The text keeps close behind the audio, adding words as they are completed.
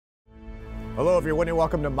Hello everyone and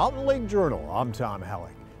welcome to Mountain Lake Journal. I'm Tom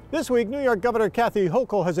Hellick. This week, New York Governor Kathy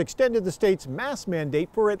Hochul has extended the state's mask mandate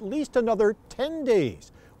for at least another 10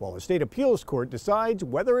 days, while the state appeals court decides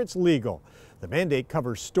whether it's legal. The mandate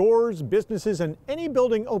covers stores, businesses, and any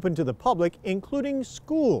building open to the public, including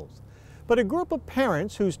schools. But a group of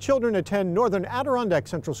parents whose children attend Northern Adirondack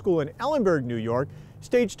Central School in Ellenburg, New York,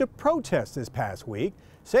 staged a protest this past week,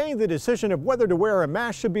 saying the decision of whether to wear a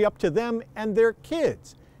mask should be up to them and their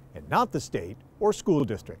kids, and not the state or school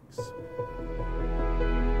districts.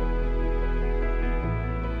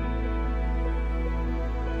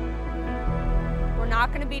 We're not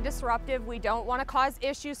going to be disruptive. We don't want to cause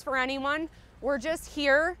issues for anyone. We're just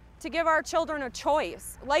here to give our children a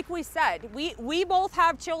choice. Like we said, we both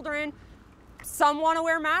have children. Some want to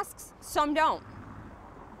wear masks, some don't.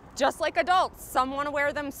 Just like adults, some want to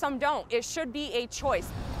wear them, some don't. It should be a choice.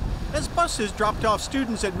 As buses dropped off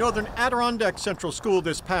students at Northern Adirondack Central School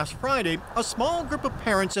this past Friday, a small group of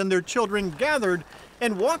parents and their children gathered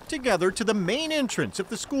and walked together to the main entrance of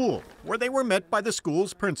the school, where they were met by the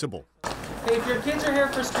school's principal. Hey, if your kids are here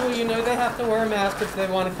for school, you know they have to wear a mask if they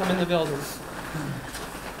want to come in the building.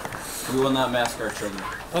 We will not mask our children.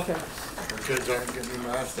 Okay. Our kids aren't getting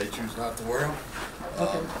masks, they choose not to wear them.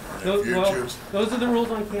 Okay. Those are the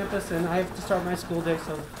rules on campus, and I have to start my school day,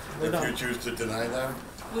 so we're done. If you choose to deny them,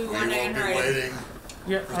 we won't be waiting.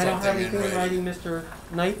 Yeah, I don't have anything in writing. Mr.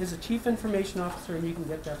 Knight is a chief information officer, and you can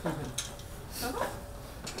get that from him.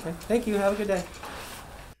 Okay. Thank you. Have a good day.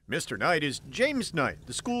 Mr. Knight is James Knight,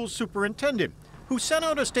 the school's superintendent, who sent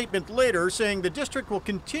out a statement later saying the district will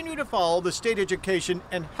continue to follow the state education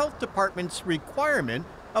and health department's requirement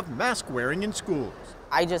of mask wearing in schools.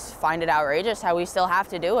 I just find it outrageous how we still have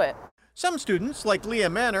to do it. Some students, like Leah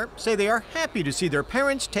Manor, say they are happy to see their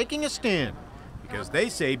parents taking a stand because they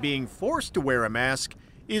say being forced to wear a mask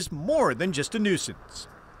is more than just a nuisance.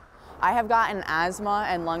 I have gotten asthma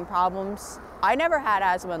and lung problems. I never had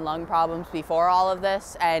asthma and lung problems before all of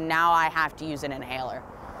this, and now I have to use an inhaler.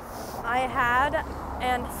 I had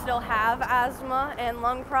and still have asthma and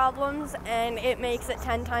lung problems, and it makes it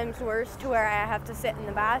 10 times worse to where I have to sit in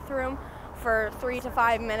the bathroom for 3 to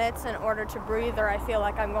 5 minutes in order to breathe, or I feel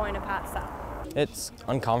like I'm going to pass out. It's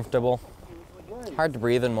uncomfortable. Hard to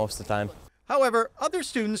breathe in most of the time. However, other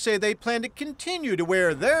students say they plan to continue to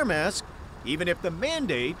wear their mask even if the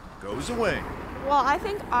mandate goes away. Well, I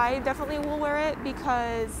think I definitely will wear it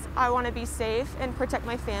because I want to be safe and protect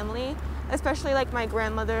my family, especially like my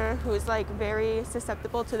grandmother who's like very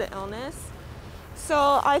susceptible to the illness.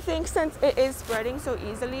 So I think since it is spreading so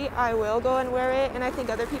easily, I will go and wear it, and I think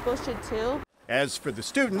other people should too. As for the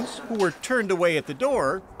students who were turned away at the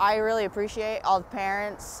door, I really appreciate all the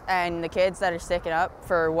parents and the kids that are sticking up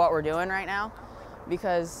for what we're doing right now,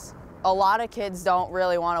 because a lot of kids don't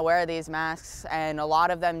really want to wear these masks, and a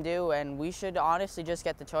lot of them do, and we should honestly just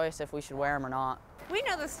get the choice if we should wear them or not. We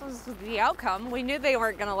knew this was the outcome. We knew they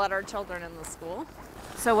weren't going to let our children in the school.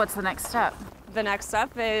 So what's the next step? The next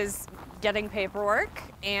step is getting paperwork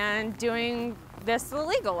and doing this the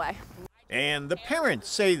legal way. and the parents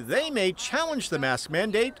say they may challenge the mask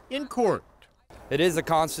mandate in court. It is a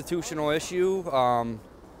constitutional issue.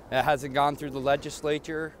 It hasn't gone through the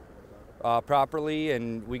legislature properly,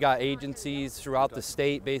 and we got agencies throughout the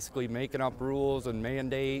state basically making up rules and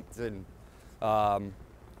mandates, and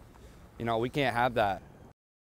you know, we can't have that.